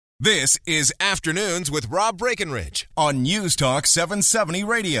This is Afternoons with Rob Breckenridge on News Talk 770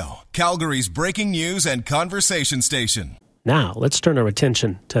 Radio, Calgary's breaking news and conversation station. Now, let's turn our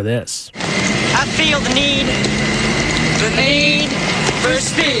attention to this. I feel the need for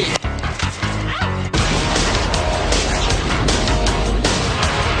speed.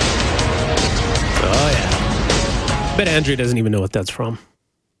 Oh, yeah. Bet Andrea doesn't even know what that's from.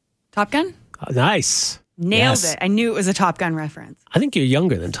 Top Gun? Nice. Nailed it. I knew it was a Top Gun reference. I think you're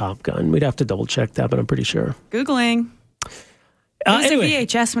younger than Top Gun. We'd have to double check that, but I'm pretty sure. Googling. It was Anyway, a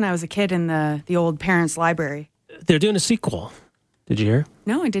VHS when I was a kid in the old parents' library. they're doing a sequel. Did you hear?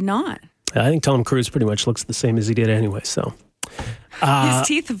 No, I did not. I think Tom Cruise pretty much looks the same as he did anyway, so. His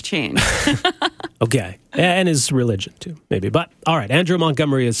teeth have changed. Okay. And his religion, too, maybe. But, all right, Andrea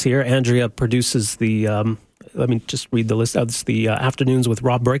Montgomery is here. Andrea produces the, let me just read the list. It's the Afternoons with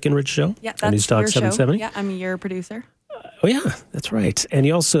Rob Breckenridge show. Yeah, on News that's Talk your 770. show. Yeah, I'm your producer. Oh, yeah, that's right. And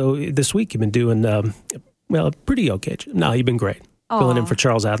you also, this week, you've been doing, a pretty okay. No, you've been great. Filling in for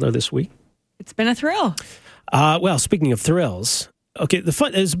Charles Adler this week. It's been a thrill. Well, speaking of thrills, okay,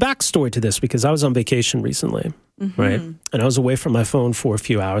 there's a backstory to this because I was on vacation recently, right? And I was away from my phone for a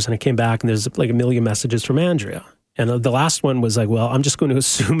few hours, and I came back, and there's like a million messages from Andrea. And the last one was like, well, I'm just going to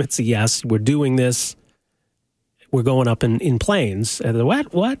assume it's a yes. We're doing this. We're going up in planes. And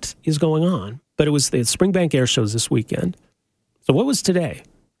what is going on? But it was the Springbank Air Shows this weekend. So what was today?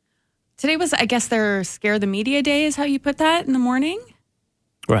 Today was, I guess, their Scare the Media Day is how you put that in the morning.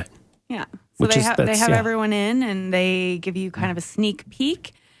 Right. Yeah. So they have everyone in, and they give you kind of a sneak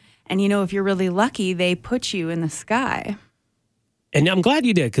peek. And, if you're really lucky, they put you in the sky. And I'm glad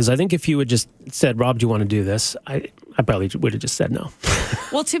you did, because I think if you had just said, Rob, do you want to do this? I probably would have just said no.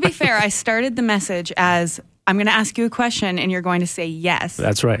 Well, to be fair, I started the message as, I'm going to ask you a question, and you're going to say yes.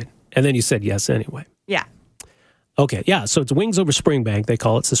 That's right. And then you said yes anyway. Yeah. Okay, yeah, so it's Wings Over Springbank, they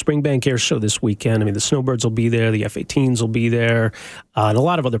call it. It's the Springbank Air Show this weekend. I mean, the Snowbirds will be there, the F-18s will be there, and a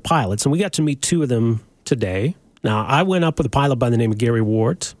lot of other pilots. And we got to meet two of them today. Now, I went up with a pilot by the name of Gary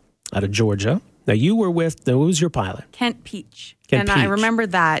Ward out of Georgia. Now, you were with, who was your pilot? Kent Peach. Kent Peach. I remember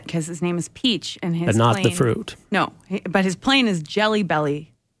that because his name is Peach. And his But not plane, the fruit. No, but his plane is Jelly Belly.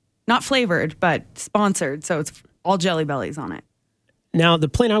 Not flavored, but sponsored, so it's all Jelly Bellies on it. Now, the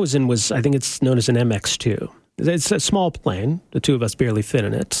plane I was in was, I think it's known as an MX-2. It's a small plane. The two of us barely fit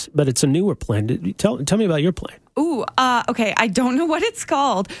in it, but it's a newer plane. Tell me about your plane. Ooh, okay. I don't know what it's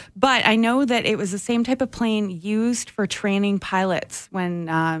called, but I know that it was the same type of plane used for training pilots when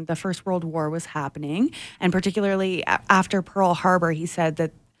the First World War was happening, and particularly after Pearl Harbor. He said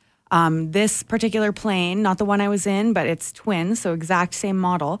that this particular plane, not the one I was in, but it's twin, so exact same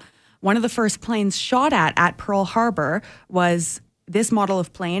model. One of the first planes shot at Pearl Harbor was this model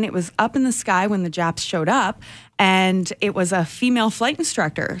of plane. It was up in the sky when the Japs showed up, and it was a female flight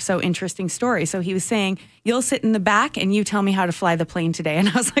instructor. So interesting story. So he was saying, you'll sit in the back and you tell me how to fly the plane today. And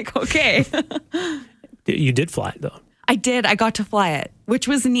I was like, okay. You did fly it, though. I did. I got to fly it, which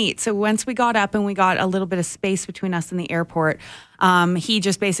was neat. So once we got up and we got a little bit of space between us and the airport, he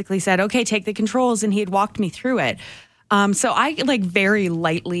just basically said, okay, take the controls. And he had walked me through it. So I very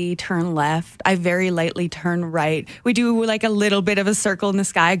lightly turn left. I very lightly turn right. We do a little bit of a circle in the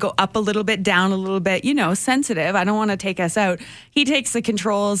sky, go up a little bit, down a little bit, sensitive. I don't want to take us out. He takes the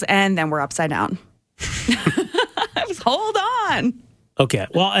controls and then we're upside down. I was, hold on. Okay.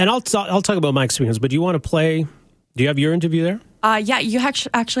 Well, and I'll talk about my experience, but do you want to play? Do you have your interview there? Yeah, you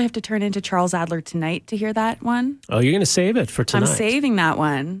actually have to turn into Charles Adler tonight to hear that one. Oh, you're going to save it for tonight. I'm saving that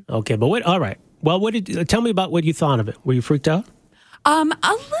one. Okay, but wait, all right. Well, tell me about what you thought of it. Were you freaked out? A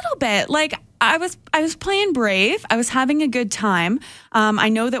little bit. I was playing brave. I was having a good time. I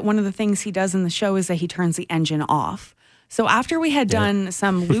know that one of the things he does in the show is that he turns the engine off. So after we had done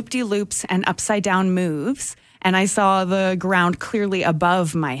some loop-de-loops and upside-down moves, and I saw the ground clearly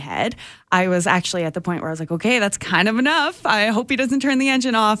above my head, I was actually at the point where I was like, okay, that's kind of enough. I hope he doesn't turn the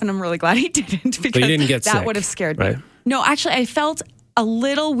engine off, and I'm really glad he didn't, because you didn't get that sick, would have scared right? me. No, actually, I felt a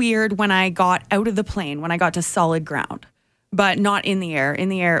little weird when I got out of the plane, when I got to solid ground, but not in the air. In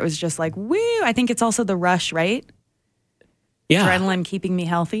the air, it was just like, woo. I think it's also the rush, right? Yeah. Adrenaline keeping me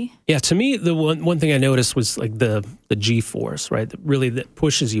healthy. Yeah, to me, the one thing I noticed was the G-force, right? That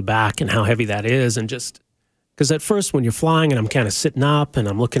pushes you back and how heavy that is. And just, because at first when you're flying and I'm kind of sitting up and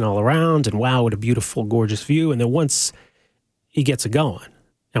I'm looking all around and wow, what a beautiful, gorgeous view. And then once he gets it going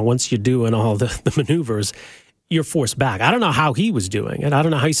and once you're doing all the maneuvers, you're forced back. I don't know how he was doing it. I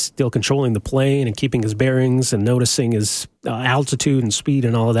don't know how he's still controlling the plane and keeping his bearings and noticing his altitude and speed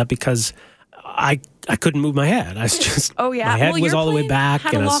and all of that, because I couldn't move my head. I was just, my head was all the way back.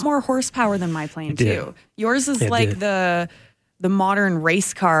 Had a lot more horsepower than my plane too. Yours is the the modern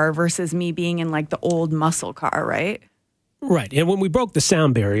race car versus me being in like the old muscle car, right? Right. And when we broke the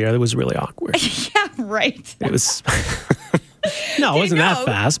sound barrier, it was really awkward. Yeah, right. It was... No, it wasn't that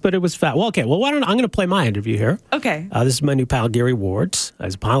fast, but it was fast. Well, okay. Well, I'm going to play my interview here. Okay. This is my new pal, Gary Ward.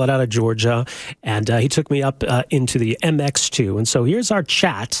 He's a pilot out of Georgia, and he took me up into the MX2. And so here's our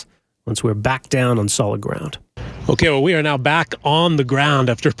chat once we're back down on solid ground. Okay, well, we are now back on the ground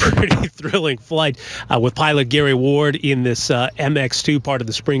after a pretty thrilling flight with pilot Gary Ward in this MX2, part of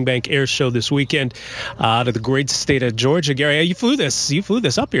the Springbank Air Show this weekend out of the great state of Georgia. Gary, you flew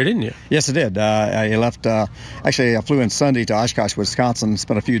this up here, didn't you? Yes, I did. I left, actually, I flew in Sunday to Oshkosh, Wisconsin,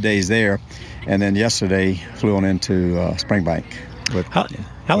 spent a few days there, and then yesterday flew on into Springbank. How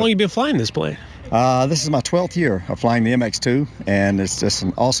long have you been flying this plane? This is my 12th year of flying the MX2, and it's just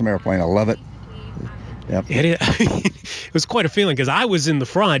an awesome airplane. I love it. Yep. It was quite a feeling because I was in the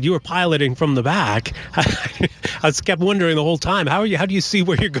front. You were piloting from the back. I kept wondering the whole time, how do you see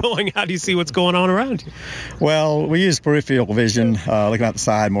where you're going? How do you see what's going on around you? Well, we use peripheral vision, looking out the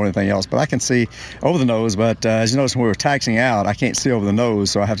side more than anything else. But I can see over the nose. But as you notice, when we were taxiing out, I can't see over the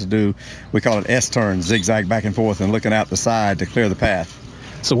nose. So I have to do, we call it S-turn, zigzag back and forth and looking out the side to clear the path.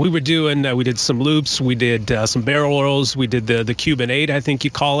 So we did some loops, we did some barrel rolls, we did the Cuban 8, I think you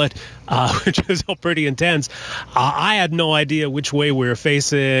call it, which was all pretty intense. I had no idea which way we were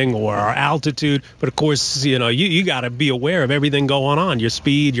facing or our altitude, but of course, you got to be aware of everything going on, your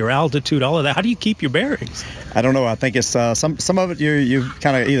speed, your altitude, all of that. How do you keep your bearings? I don't know. I think it's some of it you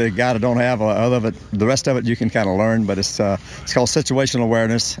kind of either got or don't have, or other of it, the rest of it you can kind of learn, but it's called situational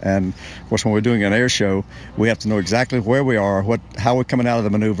awareness. And of course, when we're doing an air show, we have to know exactly where we are, how we're coming out of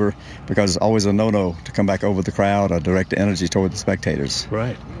the maneuver, because it's always a no-no to come back over the crowd or direct the energy toward the spectators.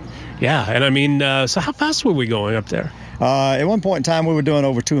 Right. Yeah, and I mean, so how fast were we going up there? At one point in time, we were doing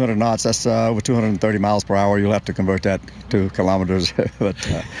over 200 knots. That's over 230 miles per hour. You'll have to convert that to kilometers. But,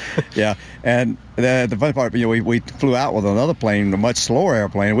 yeah. And the funny part, we flew out with another plane, a much slower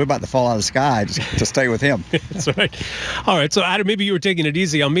airplane. We're about to fall out of the sky to stay with him. That's right. All right. So, Adam, maybe you were taking it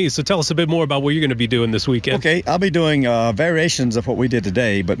easy on me. So tell us a bit more about what you're going to be doing this weekend. Okay. I'll be doing variations of what we did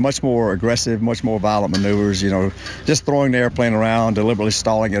today, but much more aggressive, much more violent maneuvers, just throwing the airplane around, deliberately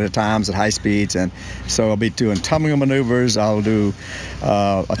stalling it at times at high speeds. And so I'll be doing tumbling maneuvers. I'll do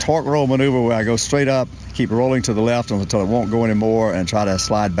a torque roll maneuver where I go straight up, keep rolling to the left until it won't go anymore, and try to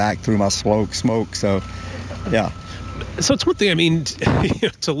slide back through my smoke. So, yeah. So it's one thing, I mean,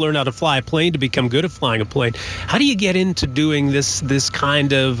 to learn how to fly a plane, to become good at flying a plane. How do you get into doing this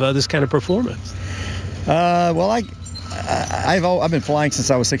kind of performance? Well, I've been flying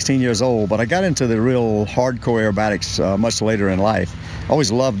since I was 16 years old, but I got into the real hardcore aerobatics much later in life. I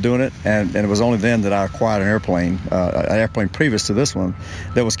always loved doing it, and it was only then that I acquired an airplane previous to this one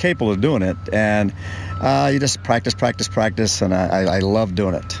that was capable of doing it. And you just practice, and I love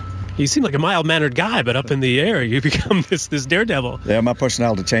doing it. You seem like a mild-mannered guy, but up in the air, you become this daredevil. Yeah, my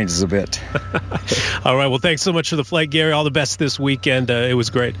personality changes a bit. All right, well, thanks so much for the flight, Gary. All the best this weekend. It was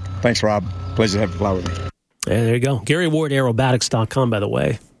great. Thanks, Rob. Pleasure to have you fly with me. Yeah, there you go. GaryWardAerobatics.com, by the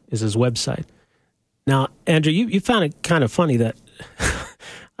way, is his website. Now, Andrew, you found it kind of funny that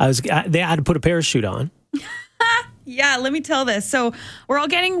they had to put a parachute on. Yeah, let me tell this. So we're all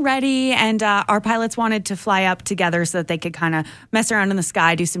getting ready, and our pilots wanted to fly up together so that they could kind of mess around in the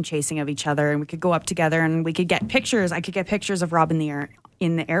sky, do some chasing of each other, and we could go up together, and we could get pictures. I could get pictures of Rob in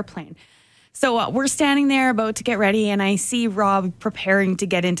the airplane. So we're standing there about to get ready, and I see Rob preparing to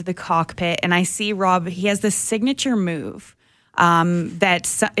get into the cockpit, and I see Rob, he has this signature move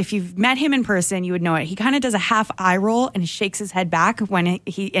that if you've met him in person, you would know it. He kind of does a half eye roll and shakes his head back when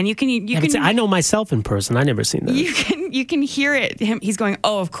you can. I know myself in person. I never seen that. You can hear it. He's going,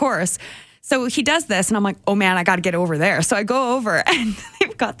 oh, of course. So he does this, and I'm like, oh man, I got to get over there. So I go over, and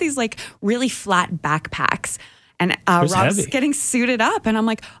they've got these like really flat backpacks. And Rob's heavy. Getting suited up, and I'm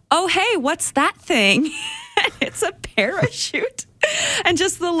like, oh, hey, what's that thing? It's a parachute. And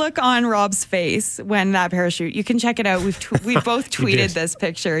just the look on Rob's face when that parachute, you can check it out. We both tweeted this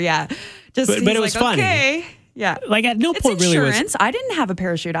picture. Yeah. But it was like, funny. Okay. Yeah. Like at no point really was. Insurance. I didn't have a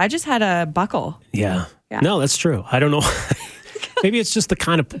parachute. I just had a buckle. Yeah. No, that's true. I don't know. Maybe it's just the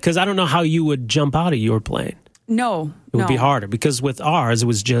kind of, because I don't know how you would jump out of your plane. No. It would be harder because with ours, it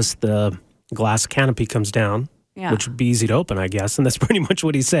was just the glass canopy comes down. Yeah. Which would be easy to open, I guess. And that's pretty much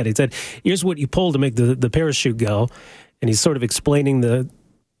what he said. He said, here's what you pull to make the parachute go. And he's sort of explaining the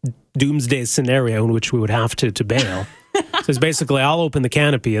doomsday scenario in which we would have to bail. So it's basically, I'll open the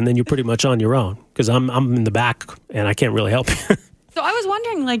canopy and then you're pretty much on your own because I'm in the back and I can't really help you. So I was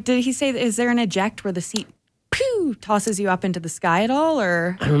wondering, like, did he say, is there an eject where the seat tosses you up into the sky at all?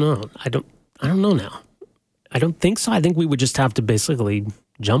 Or I don't know. I don't know now. I don't think so. I think we would just have to basically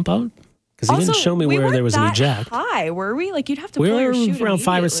jump out. Because he didn't show me where there was an eject. High, were we? Like, you'd have to we pull were your chute around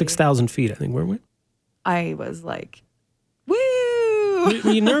 5,000 or 6,000 feet, I think, weren't we? I was like, woo!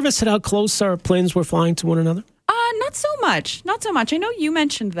 Were you nervous at how close our planes were flying to one another? Not so much. Not so much. I know you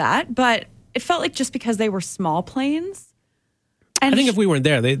mentioned that, but it felt like just because they were small planes. And I think if we weren't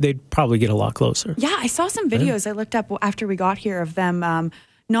there, they'd probably get a lot closer. Yeah, I saw some videos I looked up after we got here of them,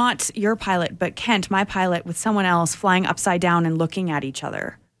 not your pilot, but Kent, my pilot, with someone else flying upside down and looking at each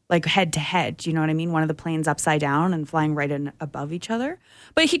other. Like head to head, do you know what I mean? One of the planes upside down and flying right in above each other.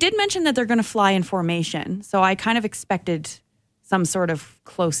 But he did mention that they're going to fly in formation. So I kind of expected some sort of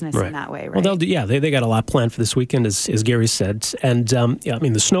closeness in that way, right? Well, they'll do, they got a lot planned for this weekend, as Gary said. And,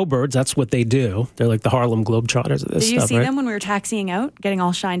 the Snowbirds, that's what they do. They're like the Harlem Globetrotters of this stuff, Did you see them when we were taxiing out, getting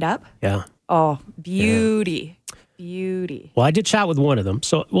all shined up? Yeah. Oh, beauty. Yeah. Beauty. Well, I did chat with one of them.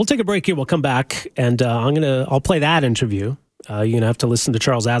 So we'll take a break here. We'll come back, and I'll play that interview. You're going to have to listen to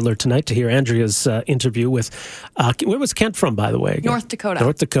Charles Adler tonight to hear Andrea's interview with, where was Kent from, by the way? North Dakota.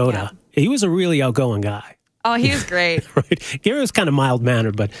 North Dakota. Yeah. He was a really outgoing guy. Oh, he was great. Right. Gary was kind of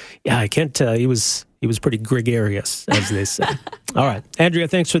mild-mannered, but yeah, Kent, he was pretty gregarious, as they say. All right. Andrea,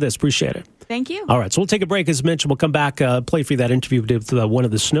 thanks for this. Appreciate it. Thank you. All right. So we'll take a break. As mentioned, we'll come back, play for you that interview with one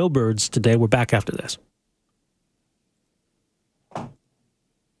of the Snowbirds today. We're back after this. All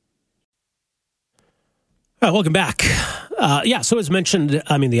right, welcome back. So as mentioned,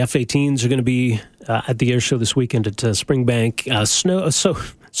 the F-18s are going to be at the air show this weekend at Springbank.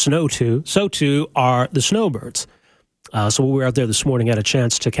 So too are the Snowbirds. So when we were out there this morning, I had a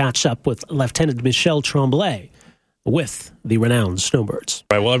chance to catch up with Lieutenant Michel Tremblay with the renowned Snowbirds.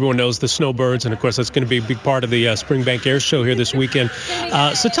 Right, well, everyone knows the Snowbirds, and of course, that's going to be a big part of the Springbank Air Show here this weekend.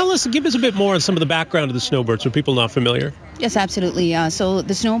 So give us a bit more on some of the background of the Snowbirds for people not familiar. Yes, absolutely. So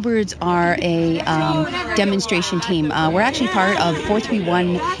the Snowbirds are a demonstration team. We're actually part of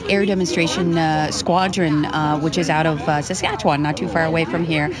 431 Air Demonstration Squadron, which is out of Saskatchewan, not too far away from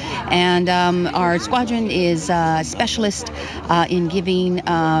here. And our squadron is specialist in giving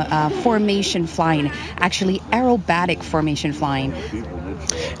formation flying, actually aerobatic formation flying.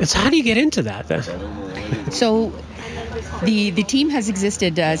 It's how do you get into that then? So the team has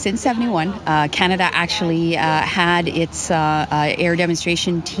existed since 71. Canada actually had its air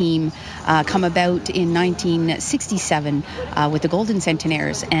demonstration team come about in 1967 with the Golden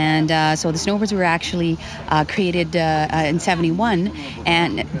Centenaires. And so the Snowbirds were actually created in 71.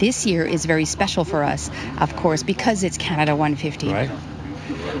 And this year is very special for us, of course, because it's Canada 150. Right.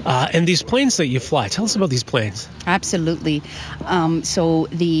 And these planes that you fly, tell us about these planes. Absolutely. So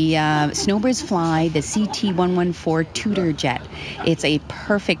the Snowbirds fly the CT-114 Tudor jet. It's a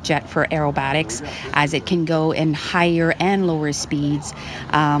perfect jet for aerobatics, as it can go in higher and lower speeds,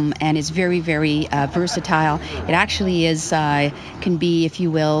 and is very, very versatile. It actually can be, if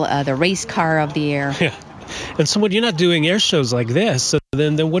you will, the race car of the air. Yeah. And so when you're not doing air shows like this, so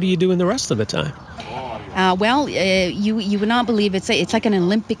then what are you doing the rest of the time? You would not believe it's like an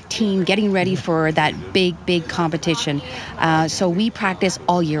Olympic team getting ready for that big competition. So we practice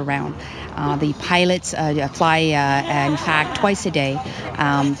all year round. The pilots fly, in fact, twice a day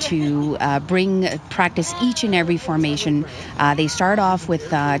to practice each and every formation. They start off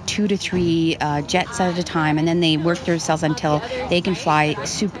with 2 to 3 jets at a time, and then they work themselves until they can fly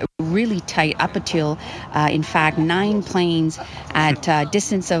really tight, up until, in fact, 9 planes at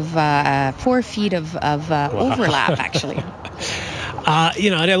distance of 4 feet of overlap, actually.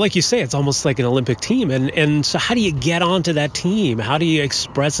 Like you say, it's almost like an Olympic team. And so how do you get onto that team? How do you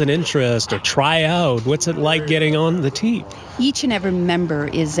express an interest or try out? What's it like getting on the team? Each and every member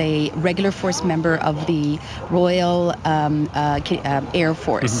is a regular force member of the Royal Air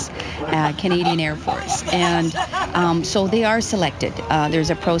Force, Canadian Air Force. And so they are selected. There's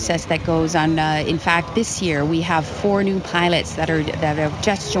a process that goes on. In fact, this year we have 4 new pilots that have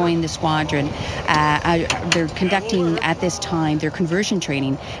just joined the squadron. They're conducting at this time their conversion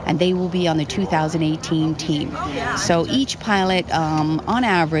training, and they will be on the 2018 team. So each pilot, on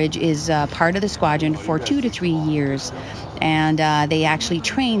average, is part of the squadron for 2 to 3 years. And they actually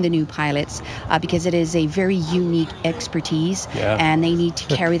train the new pilots because it is a very unique expertise, and they need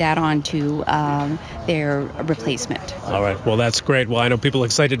to carry that on to their replacement. All right. Well, that's great. Well, I know people are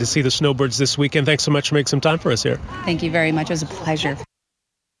excited to see the Snowbirds this weekend. Thanks so much for making some time for us here. Thank you very much. It was a pleasure.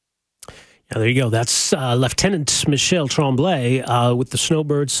 Yeah, there you go. That's Lieutenant Michel Tremblay with the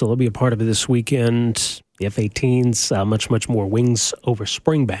Snowbirds. So they'll be a part of it this weekend. The F-18s, much more wings over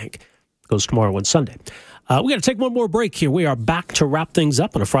Springbank. Goes tomorrow and Sunday. We got to take one more break here. We are back to wrap things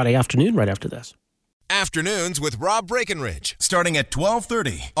up on a Friday afternoon right after this. Afternoons with Rob Breckenridge, starting at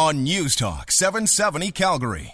 12:30 on News Talk 770 Calgary.